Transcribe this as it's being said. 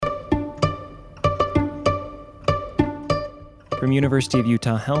From University of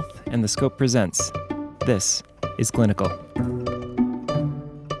Utah Health and The Scope presents, this is Clinical.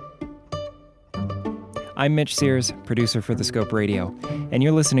 I'm Mitch Sears, producer for The Scope Radio, and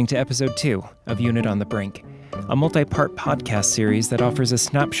you're listening to episode 2 of Unit on the Brink, a multi-part podcast series that offers a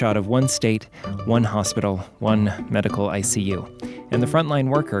snapshot of one state, one hospital, one medical ICU, and the frontline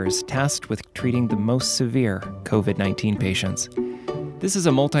workers tasked with treating the most severe COVID-19 patients. This is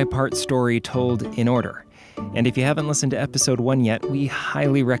a multi-part story told in order. And if you haven't listened to episode 1 yet, we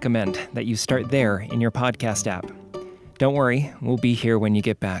highly recommend that you start there in your podcast app. Don't worry, we'll be here when you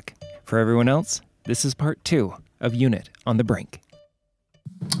get back. For everyone else, this is part 2 of Unit on the Brink.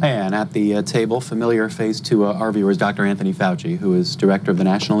 And at the table, familiar face to our viewers, Dr. Anthony Fauci, who is director of the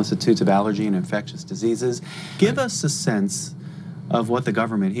National Institutes of Allergy and Infectious Diseases. Give us a sense of what the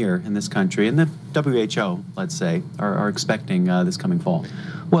government here in this country, and the WHO, let's say, are expecting this coming fall.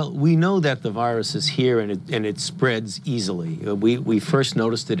 Well, we know that the virus is here and it spreads easily. We first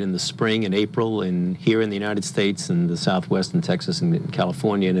noticed it in the spring in April here in the United States and the Southwest and Texas and in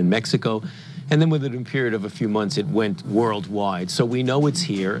California and in Mexico. And then within a period of a few months, it went worldwide. So we know it's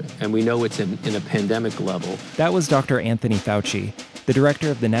here, and we know it's in a pandemic level. That was Dr. Anthony Fauci, the director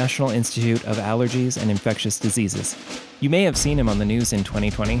of the National Institute of Allergies and Infectious Diseases. You may have seen him on the news in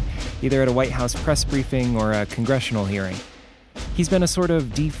 2020, either at a White House press briefing or a congressional hearing. He's been a sort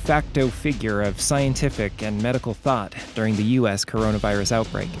of de facto figure of scientific and medical thought during the U.S. coronavirus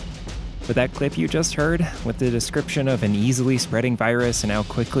outbreak. But that clip you just heard, with the description of an easily spreading virus and how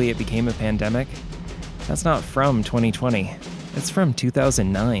quickly it became a pandemic, that's not from 2020. It's from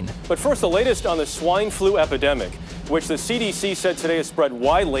 2009. But first, the latest on the swine flu epidemic, which the CDC said today has spread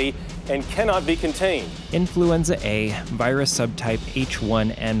widely and cannot be contained. Influenza A, virus subtype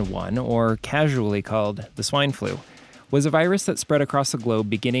H1N1, or casually called the swine flu, was a virus that spread across the globe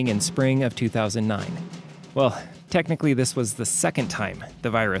beginning in spring of 2009. Well, technically this was the second time the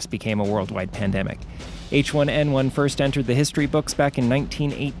virus became a worldwide pandemic. H1N1 first entered the history books back in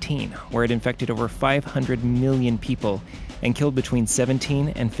 1918, where it infected over 500 million people and killed between 17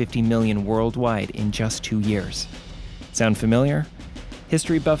 and 50 million worldwide in just 2 years. Sound familiar?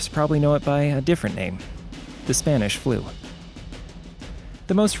 History buffs probably know it by a different name, the Spanish flu.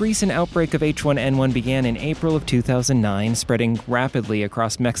 The most recent outbreak of H1N1 began in April of 2009, spreading rapidly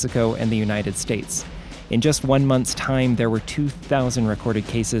across Mexico and the United States. In just 1 month's time, there were 2,000 recorded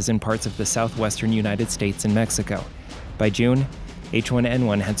cases in parts of the southwestern United States and Mexico. By June,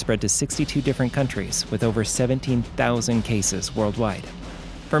 H1N1 had spread to 62 different countries, with over 17,000 cases worldwide.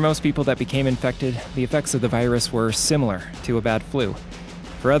 For most people that became infected, the effects of the virus were similar to a bad flu.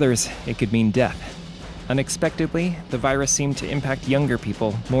 For others, it could mean death. Unexpectedly, the virus seemed to impact younger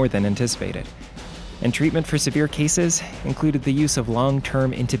people more than anticipated. And treatment for severe cases included the use of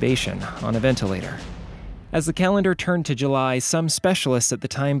long-term intubation on a ventilator. As the calendar turned to July, some specialists at the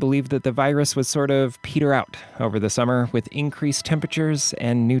time believed that the virus would sort of peter out over the summer with increased temperatures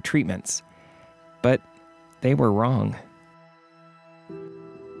and new treatments. But they were wrong.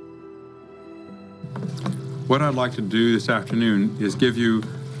 What I'd like to do this afternoon is give you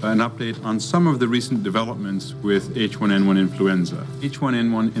an update on some of the recent developments with H1N1 influenza.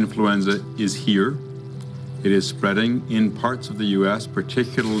 H1N1 influenza is here. It is spreading in parts of the U.S.,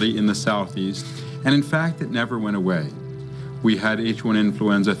 particularly in the southeast. And in fact, it never went away. We had H1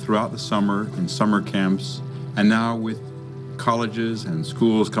 influenza throughout the summer in summer camps, and now with colleges and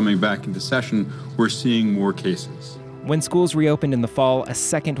schools coming back into session, we're seeing more cases. When schools reopened in the fall, a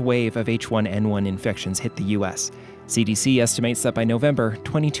second wave of H1N1 infections hit the U.S. CDC estimates that by November,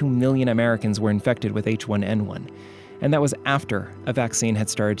 22 million Americans were infected with H1N1, and that was after a vaccine had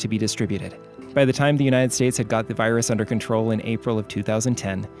started to be distributed. By the time the United States had got the virus under control in April of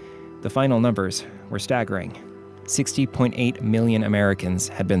 2010, the final numbers were staggering. 60.8 million Americans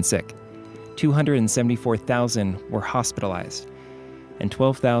had been sick. 274,000 were hospitalized. And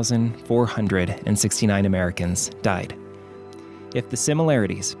 12,469 Americans died. If the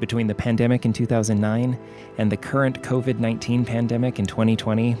similarities between the pandemic in 2009 and the current COVID-19 pandemic in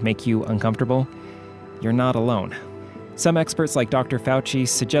 2020 make you uncomfortable, you're not alone. Some experts like Dr. Fauci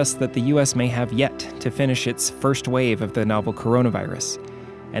suggest that the U.S. may have yet to finish its first wave of the novel coronavirus,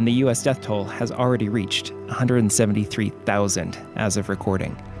 and the U.S. death toll has already reached 173,000 as of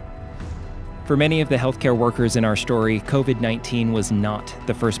recording. For many of the healthcare workers in our story, COVID-19 was not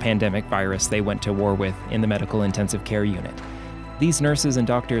the first pandemic virus they went to war with in the medical intensive care unit. These nurses and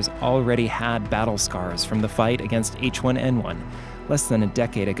doctors already had battle scars from the fight against H1N1 less than a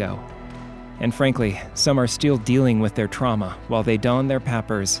decade ago. And frankly, some are still dealing with their trauma while they don their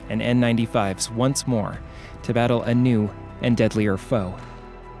PAPRs and N95s once more to battle a new and deadlier foe.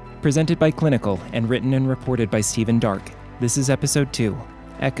 Presented by Clinical and written and reported by Stephen Dark, This is episode 2,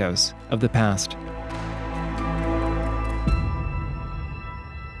 Echoes of the Past.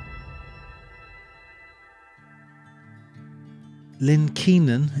 Lynn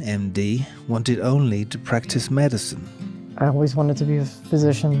Keenan, MD, wanted only to practice medicine. I always wanted to be a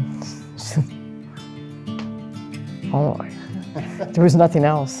physician. There was nothing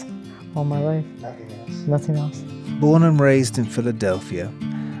else all my life. Nothing else. Born and raised in Philadelphia,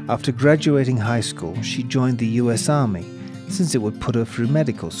 after graduating high school, she joined the U.S. Army, since it would put her through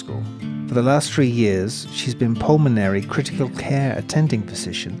medical school. For the last 3 years, she's been pulmonary critical care attending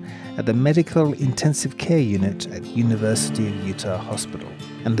physician at the Medical Intensive Care Unit at University of Utah Hospital.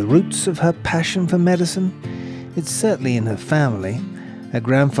 And the roots of her passion for medicine? It's certainly in her family. Her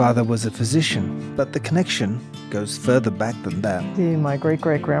grandfather was a physician, but the connection goes further back than that. My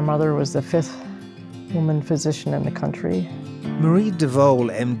great-great-grandmother was the 5th woman physician in the country. Marie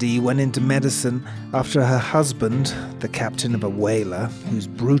DeVole, MD, went into medicine after her husband, the captain of a whaler, whose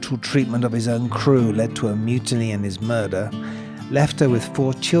brutal treatment of his own crew led to a mutiny and his murder, left her with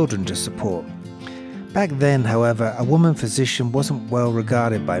 4 children to support. Back then, however, a woman physician wasn't well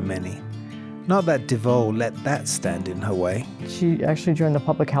regarded by many. Not that DeVole let that stand in her way. She actually joined the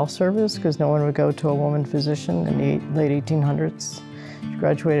public health service because no one would go to a woman physician in the late 1800s. She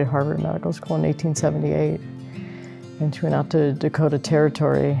graduated Harvard Medical School in 1878. And she went out to Dakota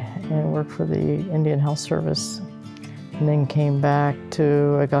Territory and worked for the Indian Health Service. And then came back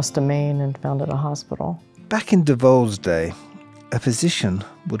to Augusta, Maine and founded a hospital. Back in DeVole's day, a physician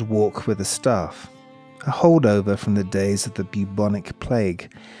would walk with a staff, a holdover from the days of the bubonic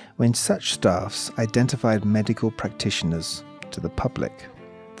plague, when such staffs identified medical practitioners to the public.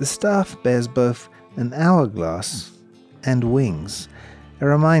 The staff bears both an hourglass and wings, a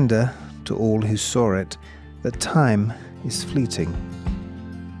reminder to all who saw it that time is fleeting.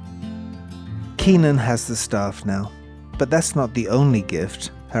 Keenan has the staff now, but that's not the only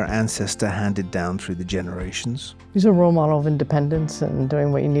gift her ancestor handed down through the generations. He's a role model of independence and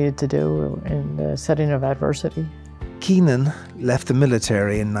doing what you needed to do in the setting of adversity. Keenan left the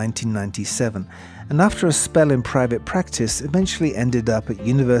military in 1997, and after a spell in private practice, eventually ended up at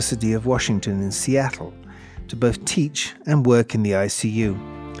University of Washington in Seattle to both teach and work in the ICU.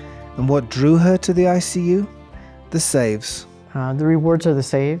 And what drew her to the ICU? The saves. The rewards are the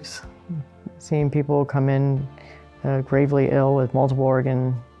saves. Seeing people come in gravely ill with multiple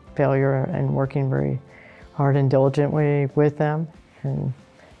organ failure and working very hard and diligently with them and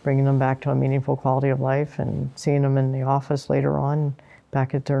bringing them back to a meaningful quality of life and seeing them in the office later on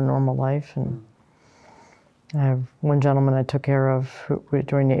back at their normal life. And I have one gentleman I took care of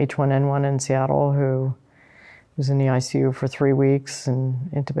during the H1N1 in Seattle who was in the ICU for 3 weeks and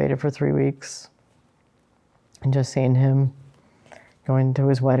intubated for 3 weeks. And just seeing him going to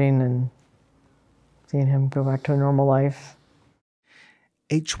his wedding and seeing him go back to a normal life.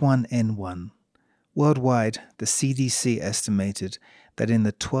 H1N1. Worldwide, the CDC estimated that in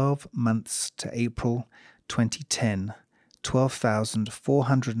the 12 months to April 2010,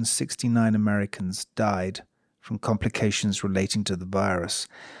 12,469 Americans died from complications relating to the virus.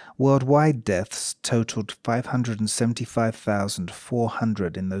 Worldwide deaths totaled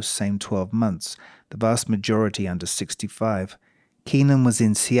 575,400 in those same 12 months, the vast majority under 65. Keenan was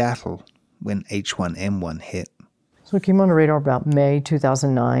in Seattle when H1N1 hit. So it came on the radar about May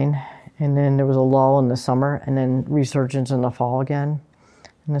 2009, and then there was a lull in the summer, and then resurgence in the fall again.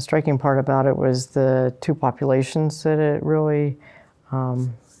 And the striking part about it was the 2 populations that it really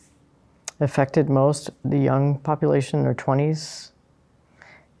affected most. The young population in their 20s,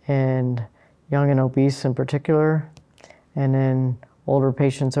 and young and obese in particular, and then older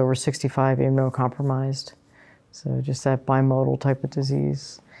patients over 65 immunocompromised. So just that bimodal type of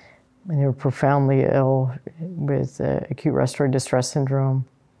disease. And they were profoundly ill with acute respiratory distress syndrome.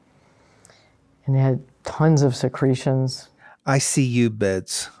 And they had tons of secretions. ICU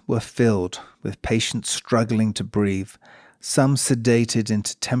beds were filled with patients struggling to breathe, some sedated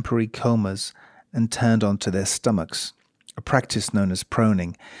into temporary comas and turned onto their stomachs, a practice known as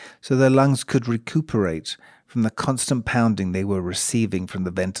proning, so their lungs could recuperate from the constant pounding they were receiving from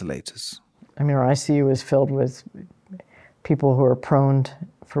the ventilators. I mean, our ICU was filled with people who were prone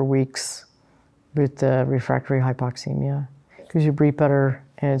for weeks with refractory hypoxemia, because you breathe better,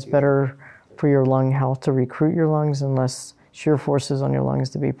 and it's better for your lung health to recruit your lungs and less shear forces on your lungs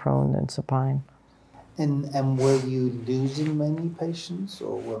to be prone than supine. And were you losing many patients,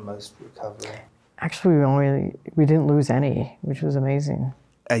 or were most recovering? Actually, we didn't lose any, which was amazing.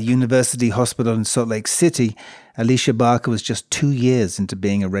 At University Hospital in Salt Lake City, Alicia Barker was just 2 years into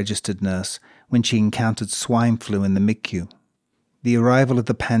being a registered nurse when she encountered swine flu in the MICU. The arrival of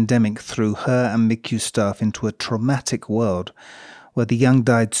the pandemic threw her and MICU staff into a traumatic world where the young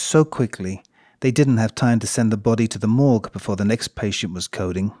died so quickly they didn't have time to send the body to the morgue before the next patient was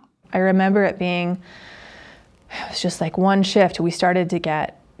coding. I remember it was just like one shift. We started to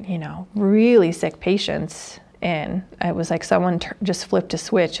get, really sick patients in. It was like someone just flipped a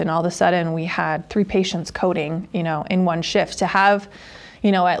switch, and all of a sudden we had 3 patients coding, in one shift. To have,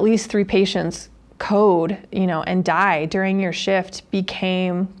 at least 3 patients code, and die during your shift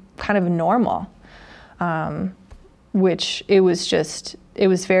became kind of normal, which it was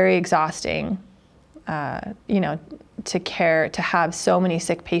very exhausting, to have so many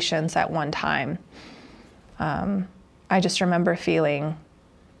sick patients at one time. I just remember feeling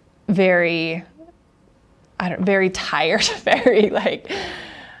very tired, very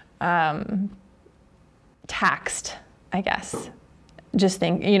taxed, I guess. Just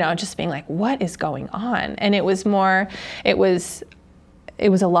being like, what is going on? And it was a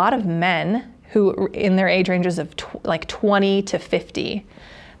lot of men who in their age ranges of 20 to 50.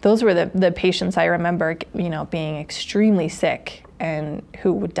 Those were the patients I remember, being extremely sick and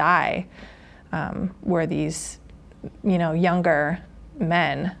who would die, were these, younger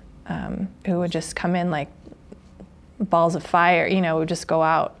men who would just come in like balls of fire, would just go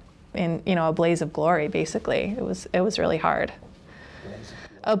out in, a blaze of glory, basically. It was really hard.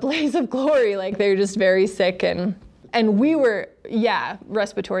 A blaze of glory, like they're just very sick, and we were,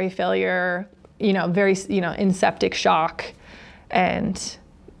 respiratory failure, very, in septic shock, and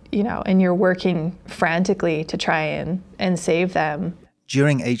you're working frantically to try and save them.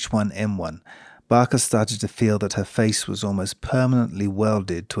 During H1N1, Barker started to feel that her face was almost permanently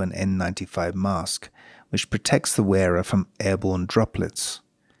welded to an N95 mask, which protects the wearer from airborne droplets.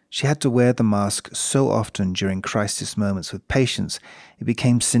 She had to wear the mask so often during crisis moments with patients, it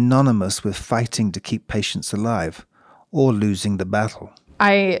became synonymous with fighting to keep patients alive or losing the battle.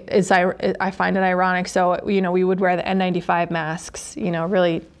 I find it ironic. So, we would wear the N95 masks,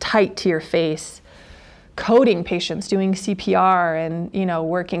 really tight to your face, coding patients, doing CPR and,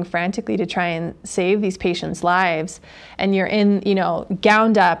 working frantically to try and save these patients' lives. And you're in,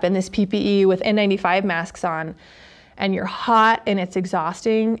 gowned up in this PPE with N95 masks on, and you're hot and it's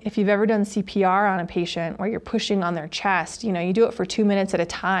exhausting. If you've ever done CPR on a patient where you're pushing on their chest, you do it for 2 minutes at a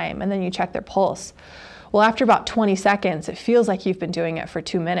time and then you check their pulse. Well, after about 20 seconds, it feels like you've been doing it for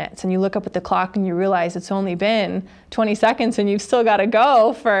 2 minutes, and you look up at the clock and you realize it's only been 20 seconds and you've still got to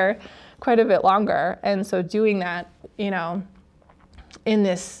go for quite a bit longer. And so doing that, in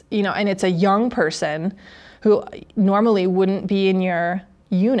this, and it's a young person who normally wouldn't be in your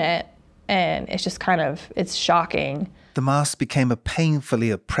unit, and it's just it's shocking. The mask became a painfully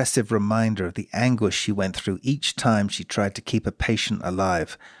oppressive reminder of the anguish she went through each time she tried to keep a patient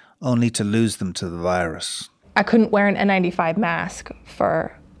alive, only to lose them to the virus. I couldn't wear an N95 mask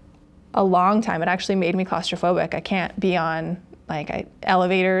for a long time. It actually made me claustrophobic. I can't be on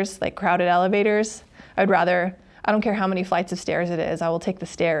elevators, crowded elevators. I don't care how many flights of stairs it is, I will take the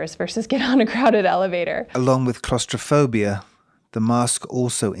stairs versus get on a crowded elevator. Along with claustrophobia, the mask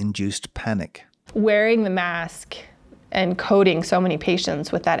also induced panic. Wearing the mask and coding so many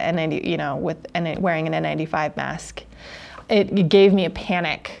patients with that wearing an N95 mask, it gave me a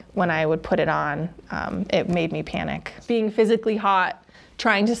panic when I would put it on. It made me panic. Being physically hot,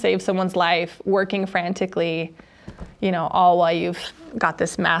 trying to save someone's life, working frantically, all while you've got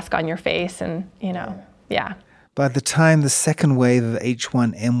this mask on your face and, yeah. By the time the second wave of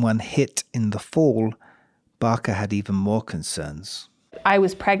H1N1 hit in the fall, Barker had even more concerns. I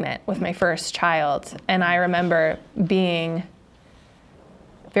was pregnant with my first child, and I remember being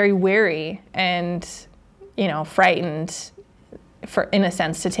very wary and, frightened in a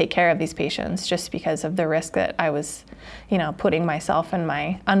sense to take care of these patients, just because of the risk that I was, putting myself and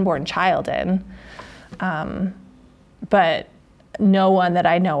my unborn child in. But no one that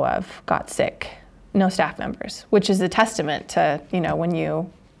I know of got sick, no staff members, which is a testament to, when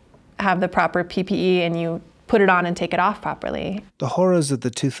you have the proper PPE and you put it on and take it off properly. The horrors of the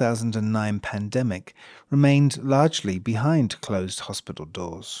 2009 pandemic remained largely behind closed hospital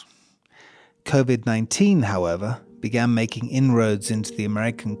doors. COVID-19, however, began making inroads into the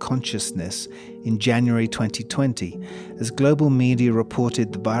American consciousness in January 2020 as global media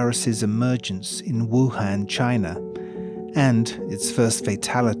reported the virus's emergence in Wuhan, China, and its first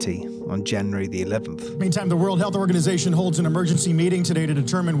fatality on January the 11th. Meantime, the World Health Organization holds an emergency meeting today to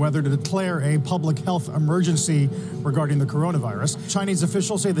determine whether to declare a public health emergency regarding the coronavirus. Chinese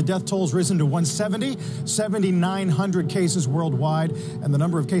officials say the death toll's risen to 170, 7,900 cases worldwide, and the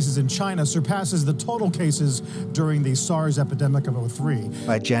number of cases in China surpasses the total cases during the SARS epidemic of 2003.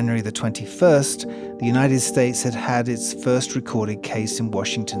 By January the 21st, the United States had had its first recorded case in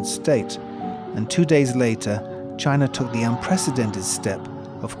Washington state, and 2 days later, China took the unprecedented step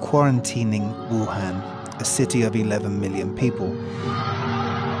of quarantining Wuhan, a city of 11 million people.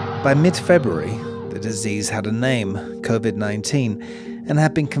 By mid-February, the disease had a name, COVID-19, and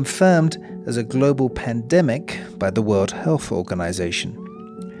had been confirmed as a global pandemic by the World Health Organization.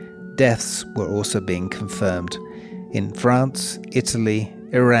 Deaths were also being confirmed in France, Italy,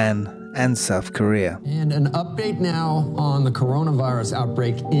 Iran, and South Korea. And an update now on the coronavirus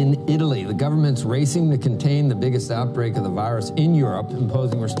outbreak in Italy. The government's racing to contain the biggest outbreak of the virus in Europe,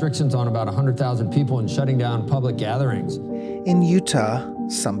 imposing restrictions on about 100,000 people and shutting down public gatherings. In Utah,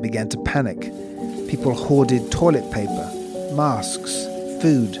 some began to panic. People hoarded toilet paper, masks,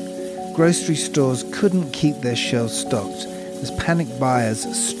 food. Grocery stores couldn't keep their shelves stocked as panicked buyers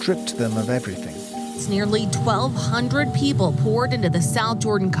stripped them of everything. Nearly 1,200 people poured into the South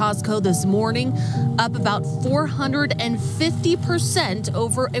Jordan Costco this morning, up about 450%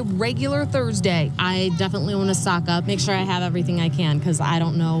 over a regular Thursday. I definitely want to stock up, make sure I have everything I can, because I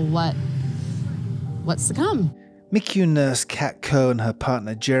don't know what's to come. MICU nurse Kat Coe and her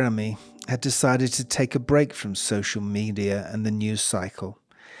partner Jeremy had decided to take a break from social media and the news cycle,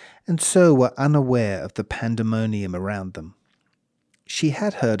 and so were unaware of the pandemonium around them. She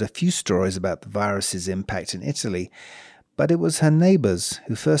had heard a few stories about the virus's impact in Italy, but it was her neighbors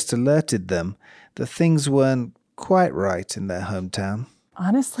who first alerted them that things weren't quite right in their hometown.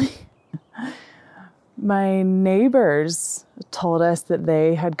 Honestly, my neighbors told us that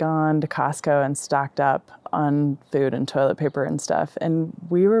they had gone to Costco and stocked up on food and toilet paper and stuff, and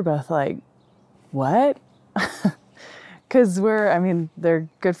we were both like, what? Because they're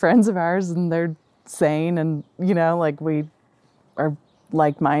good friends of ours and they're sane and, we are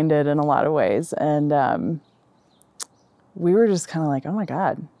like-minded in a lot of ways. And we were just kind of like, oh my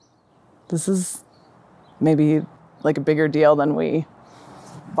God, this is maybe like a bigger deal than we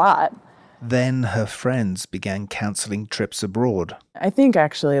thought. Then her friends began canceling trips abroad. I think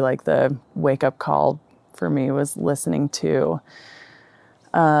actually the wake-up call for me was listening to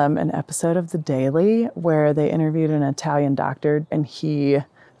an episode of The Daily where they interviewed an Italian doctor and he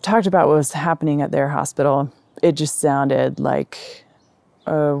talked about what was happening at their hospital. It just sounded like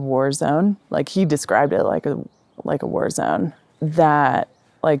a war zone. He described it like a war zone. That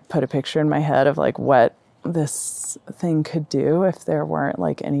put a picture in my head of what this thing could do if there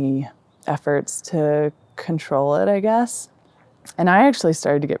weren't any efforts to control it, I guess. And I actually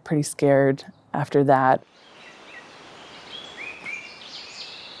started to get pretty scared after that.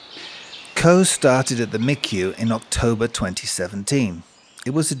 Coe started at the MICU in October 2017.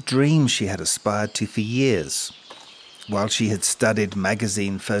 It was a dream she had aspired to for years. While she had studied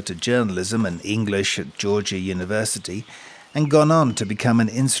magazine photojournalism and English at Georgia University and gone on to become an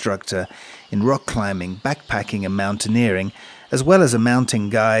instructor in rock climbing, backpacking and mountaineering, as well as a mountain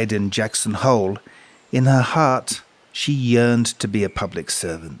guide in Jackson Hole, in her heart she yearned to be a public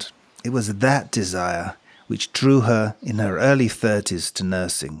servant. It was that desire which drew her in her early 30s to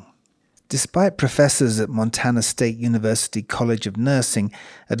nursing. Despite professors at Montana State University College of Nursing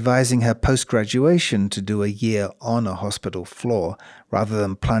advising her post-graduation to do a year on a hospital floor rather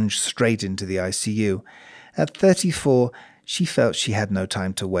than plunge straight into the ICU, at 34, she felt she had no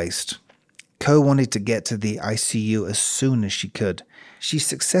time to waste. Coe wanted to get to the ICU as soon as she could. She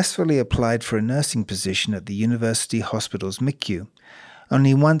successfully applied for a nursing position at the University Hospital's MICU,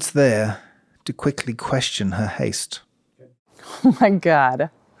 only once there to quickly question her haste. Oh my God.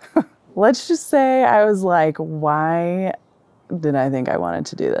 Let's just say I was like, why did I think I wanted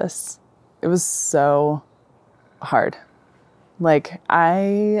to do this? It was so hard.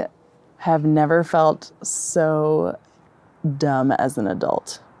 I have never felt so dumb as an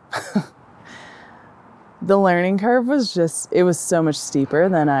adult. The learning curve was it was so much steeper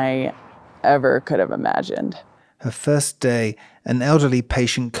than I ever could have imagined. Her first day, an elderly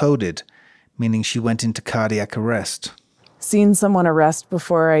patient coded, meaning she went into cardiac arrest. Seen someone arrest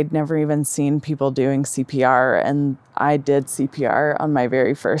before. I'd never even seen people doing CPR, and I did CPR on my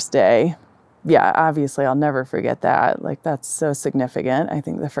very first day. Yeah, obviously I'll never forget that. That's so significant. I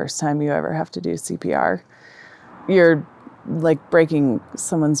think the first time you ever have to do CPR, you're breaking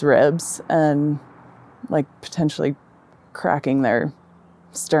someone's ribs and potentially cracking their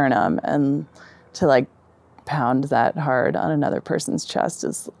sternum, and to pound that hard on another person's chest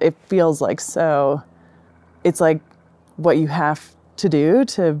it feels like it's like what you have to do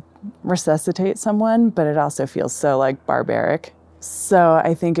to resuscitate someone, but it also feels so like barbaric. So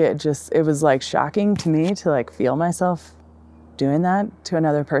I think it was like shocking to me to like feel myself doing that to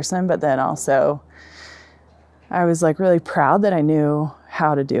another person, but then also I was like really proud that I knew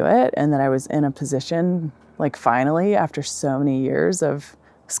how to do it and that I was in a position, like finally, after so many years of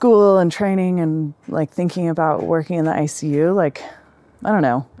school and training and like thinking about working in the ICU, like, I don't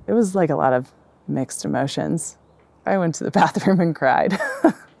know, it was like a lot of mixed emotions. I went to the bathroom and cried.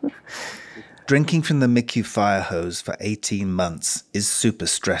 Drinking from the MICU fire hose for 18 months is super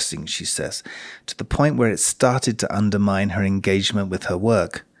stressing, she says, to the point where it started to undermine her engagement with her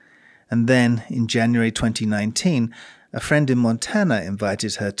work. And then, in January 2019, a friend in Montana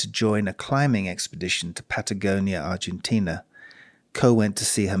invited her to join a climbing expedition to Patagonia, Argentina. Co went to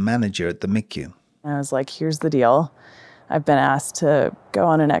see her manager at the MICU. I was like, here's the deal. I've been asked to go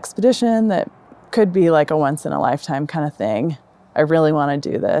on an expedition that could be like a once-in-a-lifetime kind of thing. I really want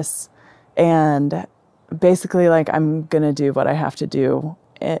to do this. And basically, like, I'm going to do what I have to do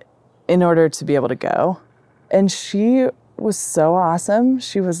in order to be able to go. And she was so awesome.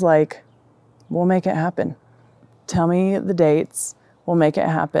 She was like, we'll make it happen. Tell me the dates. We'll make it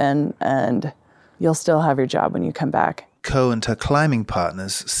happen. And you'll still have your job when you come back. Co and her climbing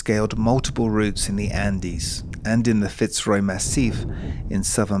partners scaled multiple routes in the Andes and in the Fitzroy Massif in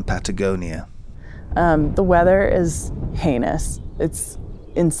southern Patagonia. The weather is heinous. It's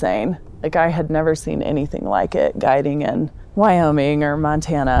insane. Like, I had never seen anything like it guiding in Wyoming or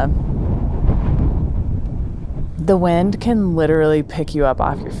Montana. The wind can literally pick you up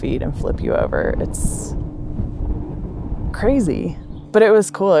off your feet and flip you over. It's crazy. But it was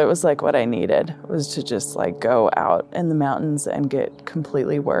cool. It was like what I needed, was to just like go out in the mountains and get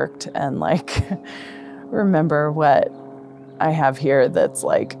completely worked and like remember what I have here that's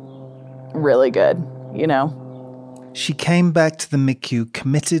like really good, you know? She came back to the MICU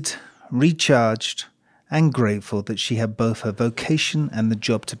committed, recharged, and grateful that she had both her vocation and the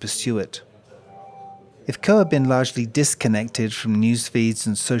job to pursue it. If Co had been largely disconnected from news feeds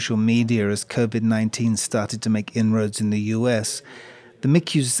and social media as COVID-19 started to make inroads in the US, the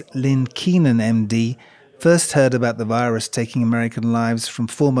MICU's Lynn Keenan, MD, first heard about the virus taking American lives from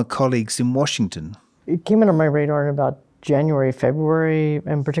former colleagues in Washington. It came into my radar in about January, February,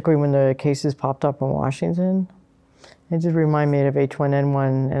 and particularly when the cases popped up in Washington. It did remind me of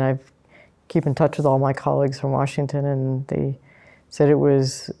H1N1, and I've keep in touch with all my colleagues from Washington, and they said it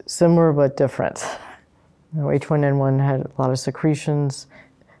was similar but different. You know, H1N1 had a lot of secretions.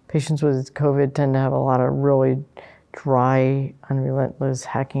 Patients with COVID tend to have a lot of really dry, unrelentless,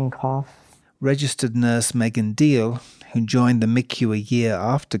 hacking cough. Registered nurse Megan Deal, who joined the MICU a year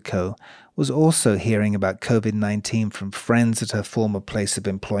after Co, was also hearing about COVID-19 from friends at her former place of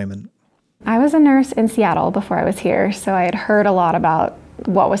employment. I was a nurse in Seattle before I was here, so I had heard a lot about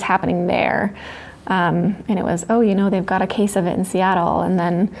what was happening there. And it was, oh, you know, they've got a case of it in Seattle. And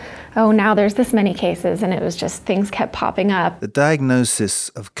then, oh, now there's this many cases. And it was just things kept popping up. The diagnosis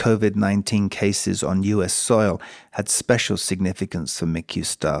of COVID-19 cases on U.S. soil had special significance for MICU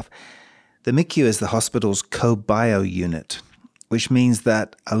staff. The MICU is the hospital's co-bio unit, which means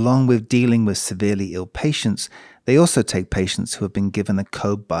that, along with dealing with severely ill patients, they also take patients who have been given a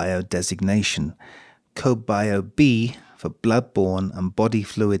co-bio designation. Co-bio B for bloodborne and body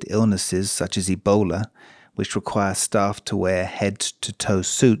fluid illnesses such as Ebola, which require staff to wear head-to-toe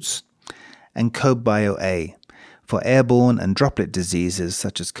suits, and co-bio A for airborne and droplet diseases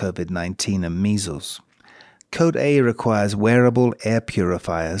such as COVID-19 and measles. Code A requires wearable air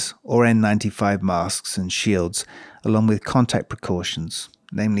purifiers or N95 masks and shields, along with contact precautions,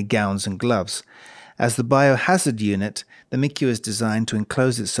 namely gowns and gloves. As the biohazard unit, the MICU is designed to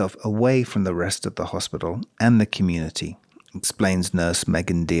enclose itself away from the rest of the hospital and the community, explains nurse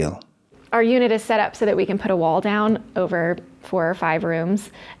Megan Deal. Our unit is set up so that we can put a wall down over 4 or 5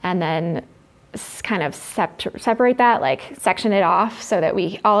 rooms and then kind of separate that, like section it off so that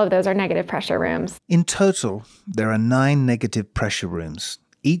all of those are negative pressure rooms. In total, there are 9 negative pressure rooms,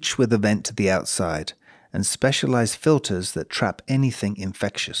 each with a vent to the outside, and specialized filters that trap anything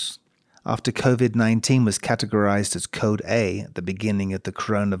infectious. After COVID-19 was categorized as Code A at the beginning of the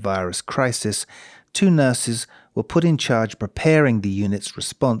coronavirus crisis, 2 nurses were put in charge preparing the unit's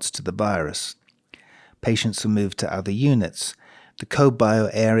response to the virus. Patients were moved to other units. The co-bio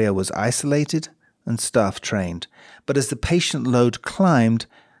area was isolated and staff trained. But as the patient load climbed,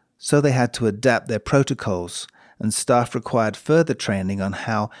 so they had to adapt their protocols, and staff required further training on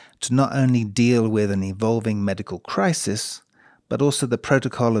how to not only deal with an evolving medical crisis, but also the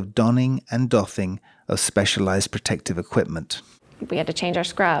protocol of donning and doffing of specialized protective equipment. We had to change our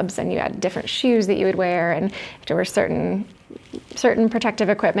scrubs, and you had different shoes that you would wear, and there were certain protective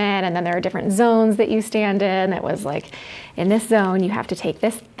equipment, and then there are different zones that you stand in. That was like, in this zone, you have to take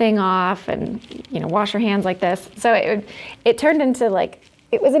this thing off and, wash your hands like this. So it turned into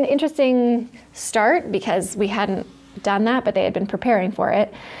it was an interesting start because we hadn't done that, but they had been preparing for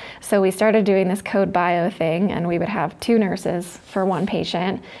it. So we started doing this code bio thing, and we would have 2 nurses for 1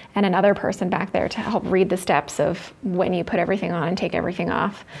 patient and another person back there to help read the steps of when you put everything on and take everything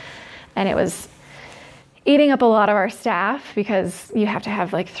off. And it was eating up a lot of our staff because you have to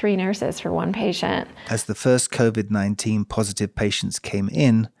have 3 nurses for 1 patient. As the first COVID-19 positive patients came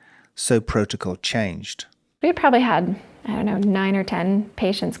in, so protocol changed. We had probably had, 9 or 10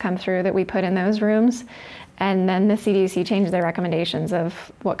 patients come through that we put in those rooms. And then the CDC changed their recommendations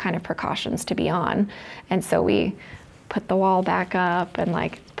of what kind of precautions to be on. And so we put the wall back up and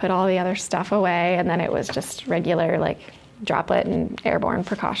put all the other stuff away. And then it was just regular droplet and airborne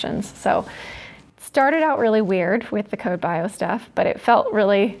precautions. So it started out really weird with the code bio stuff, but it felt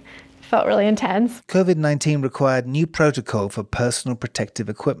really intense. COVID-19 required new protocol for personal protective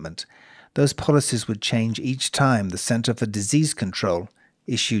equipment. Those policies would change each time the Center for Disease Control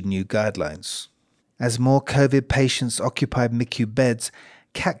issued new guidelines. As more COVID patients occupied MICU beds,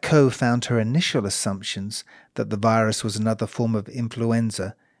 Kat Coe found her initial assumptions that the virus was another form of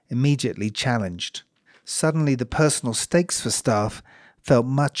influenza immediately challenged. Suddenly, the personal stakes for staff felt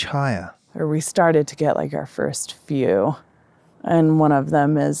much higher. We started to get our first few, and one of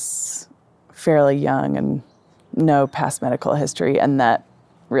them is fairly young and no past medical history, and that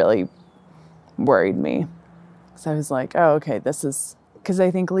really worried me. So I was like, oh, okay, this is... Because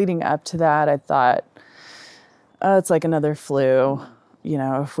I think leading up to that, I thought, oh, it's like another flu.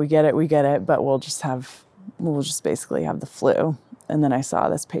 If we get it, we get it, but we'll just basically have the flu. And then I saw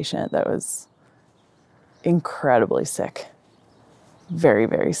this patient that was incredibly sick, very,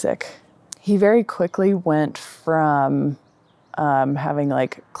 very sick. He very quickly went from having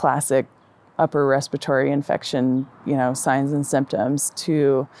classic upper respiratory infection, signs and symptoms,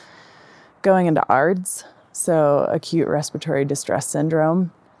 to going into ARDS. So acute respiratory distress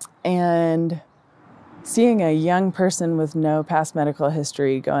syndrome. And seeing a young person with no past medical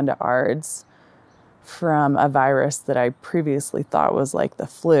history go into ARDS from a virus that I previously thought was the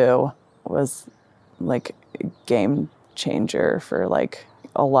flu was a game changer for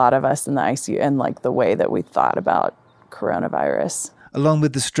a lot of us in the ICU and the way that we thought about coronavirus. Along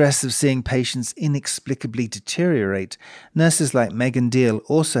with the stress of seeing patients inexplicably deteriorate, nurses like Megan Deal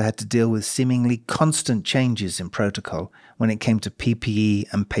also had to deal with seemingly constant changes in protocol when it came to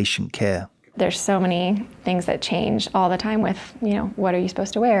PPE and patient care. There's so many things that change all the time with, what are you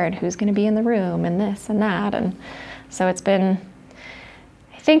supposed to wear and who's going to be in the room and this and that. And so it's been,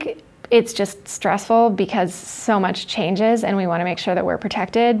 I think it's just stressful because so much changes and we want to make sure that we're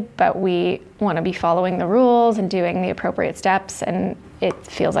protected, but we want to be following the rules and doing the appropriate steps, and it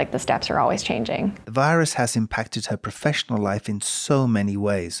feels like the steps are always changing. The virus has impacted her professional life in so many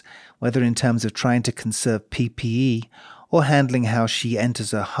ways, whether in terms of trying to conserve PPE or handling how she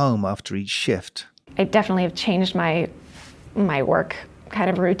enters her home after each shift. I definitely have changed my work kind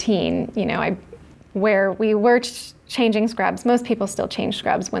of routine. Where we were changing scrubs, most people still change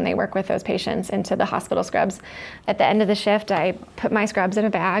scrubs when they work with those patients into the hospital scrubs. At the end of the shift, I put my scrubs in a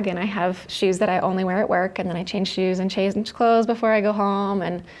bag and I have shoes that I only wear at work, and then I change shoes and change clothes before I go home,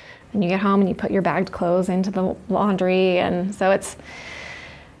 and you get home and you put your bagged clothes into the laundry, and so it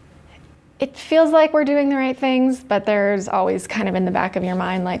feels like we're doing the right things, but there's always kind of in the back of your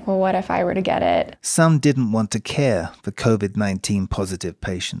mind well, what if I were to get it? Some didn't want to care for COVID-19 positive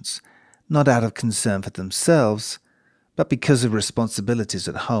patients, not out of concern for themselves, but because of responsibilities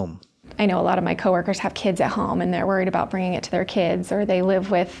at home. I know a lot of my coworkers have kids at home and they're worried about bringing it to their kids, or they live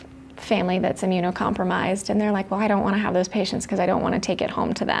with family that's immunocompromised and they're like, well, I don't want to have those patients because I don't want to take it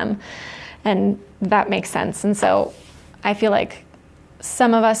home to them. And that makes sense. And so I feel like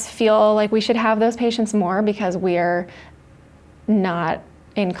some of us feel like we should have those patients more because we're not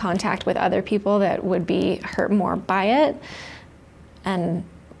in contact with other people that would be hurt more by it. And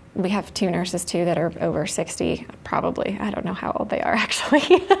we have 2 nurses too that are over 60, probably. I don't know how old they are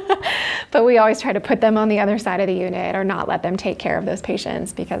actually. But we always try to put them on the other side of the unit or not let them take care of those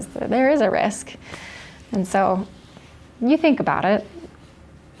patients because there is a risk. And so you think about it,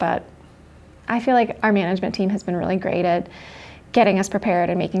 but I feel like our management team has been really great at getting us prepared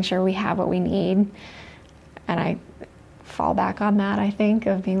and making sure we have what we need. And I fall back on that, I think,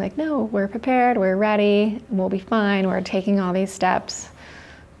 of being like, no, we're prepared, we're ready, we'll be fine, we're taking all these steps.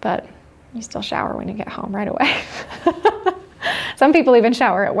 But you still shower when you get home right away. Some people even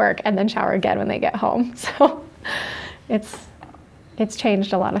shower at work and then shower again when they get home. So it's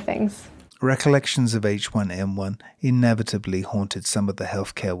changed a lot of things. Recollections of H1N1 inevitably haunted some of the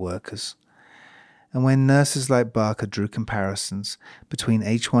healthcare workers. And when nurses like Barker drew comparisons between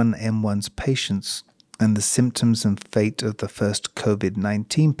H1N1's patients and the symptoms and fate of the first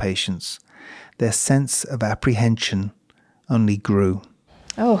COVID-19 patients, their sense of apprehension only grew.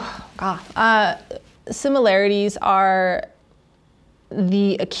 Oh, God. Similarities are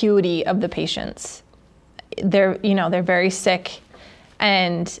the acuity of the patients. They're very sick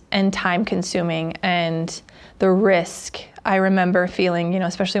and time consuming, and the risk. I remember feeling,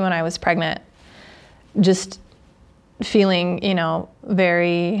 especially when I was pregnant, just feeling,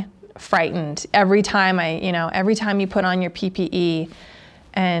 very frightened. Every time you put on your PPE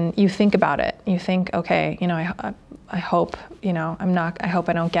and you think about it, you think, okay, I hope, I hope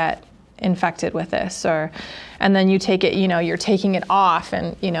I don't get infected with this, and then you take it, you're taking it off,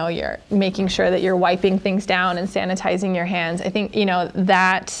 and you're making sure that you're wiping things down and sanitizing your hands. I think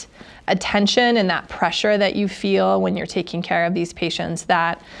that attention and that pressure that you feel when you're taking care of these patients,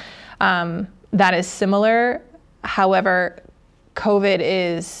 that is similar. However, COVID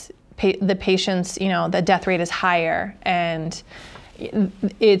is the patients, the death rate is higher, and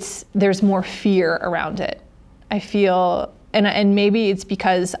there's more fear around it. I feel. And maybe it's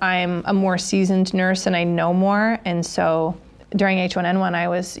because I'm a more seasoned nurse and I know more. And so during H1N1, I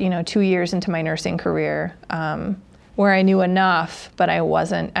was, 2 years into my nursing career, where I knew enough, but I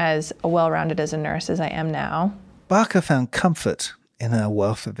wasn't as well-rounded as a nurse as I am now. Barker found comfort in her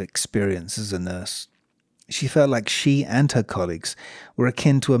wealth of experience as a nurse. She felt like she and her colleagues were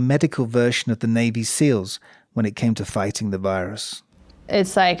akin to a medical version of the Navy SEALs when it came to fighting the virus.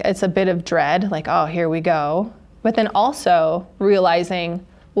 It's a bit of dread, like, oh, here we go. But then also realizing,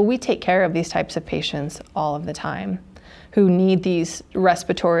 well, we take care of these types of patients all of the time who need these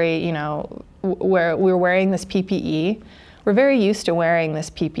respiratory, where we're wearing this PPE. We're very used to wearing this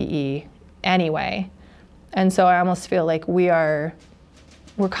PPE anyway. And so I almost feel like we're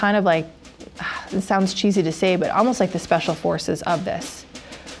kind of like, it sounds cheesy to say, but almost like the special forces of this.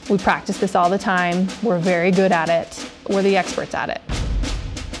 We practice this all the time. We're very good at it. We're the experts at it.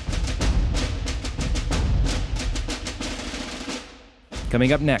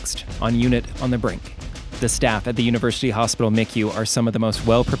 Coming up next on Unit on the Brink, the staff at the University Hospital MICU are some of the most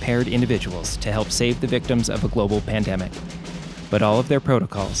well-prepared individuals to help save the victims of a global pandemic. But all of their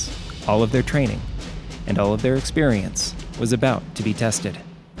protocols, all of their training, and all of their experience was about to be tested.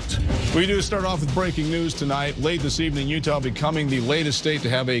 We do start off with breaking news tonight. Late this evening, Utah becoming the latest state to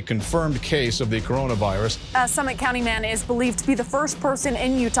have a confirmed case of the coronavirus. A Summit County man is believed to be the first person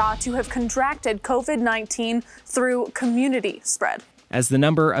in Utah to have contracted COVID-19 through community spread. As the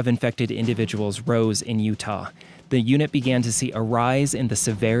number of infected individuals rose in Utah, the unit began to see a rise in the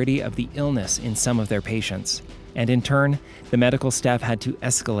severity of the illness in some of their patients. And in turn, the medical staff had to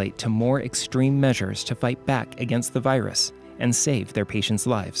escalate to more extreme measures to fight back against the virus and save their patients'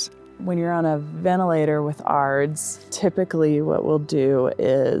 lives. When you're on a ventilator with ARDS, typically what we'll do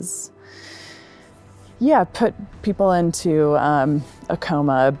is, put people into a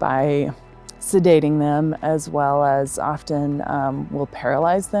coma by sedating them, as well as often we'll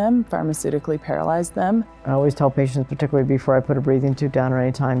paralyze them, pharmaceutically paralyze them. I always tell patients, particularly before I put a breathing tube down or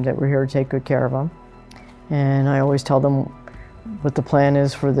any time, that we're here to take good care of them. And I always tell them what the plan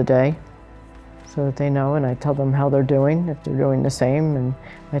is for the day so that they know, and I tell them how they're doing, if they're doing the same, and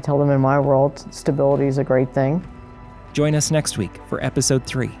I tell them in my world, stability is a great thing. Join us next week for Episode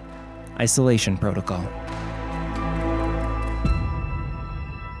 3, Isolation Protocol.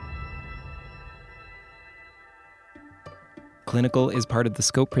 Clinical is part of the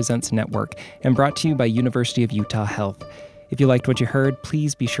Scope Presents network and brought to you by University of Utah Health. If you liked what you heard,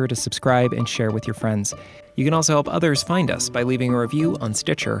 please be sure to subscribe and share with your friends. You can also help others find us by leaving a review on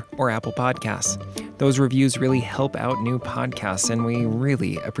Stitcher or Apple Podcasts. Those reviews really help out new podcasts, and we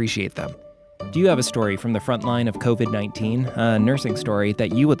really appreciate them. Do you have a story from the front line of COVID-19, a nursing story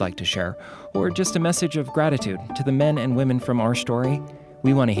that you would like to share, or just a message of gratitude to the men and women from our story?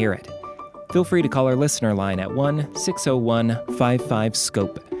 We want to hear it. Feel free to call our listener line at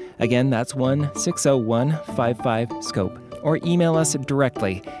 1-601-55-SCOPE. Again, that's 1-601-55-SCOPE. Or email us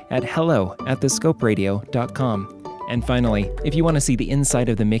directly at hello@thescoperadio.com. And finally, if you want to see the inside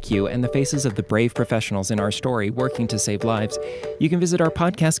of the MICU and the faces of the brave professionals in our story working to save lives, you can visit our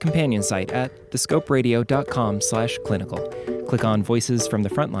podcast companion site at thescoperadio.com/clinical. Click on Voices from the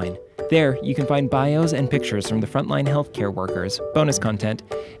Frontline. There, you can find bios and pictures from the frontline healthcare workers, bonus content,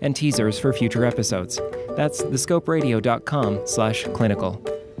 and teasers for future episodes. That's thescoperadio.com/clinical.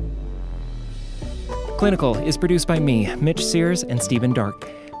 Clinical is produced by me, Mitch Sears, and Stephen Dark.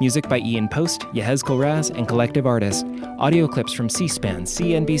 Music by Ian Post, Yehezkel Raz, and Collective Artists. Audio clips from C-SPAN,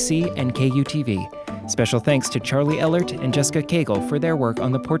 CNBC, and KUTV. Special thanks to Charlie Ellert and Jessica Cagle for their work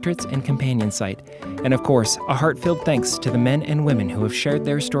on the Portraits and Companion site. And of course, a heart-filled thanks to the men and women who have shared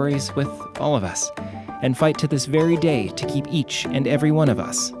their stories with all of us and fight to this very day to keep each and every one of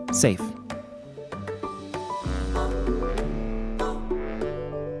us safe.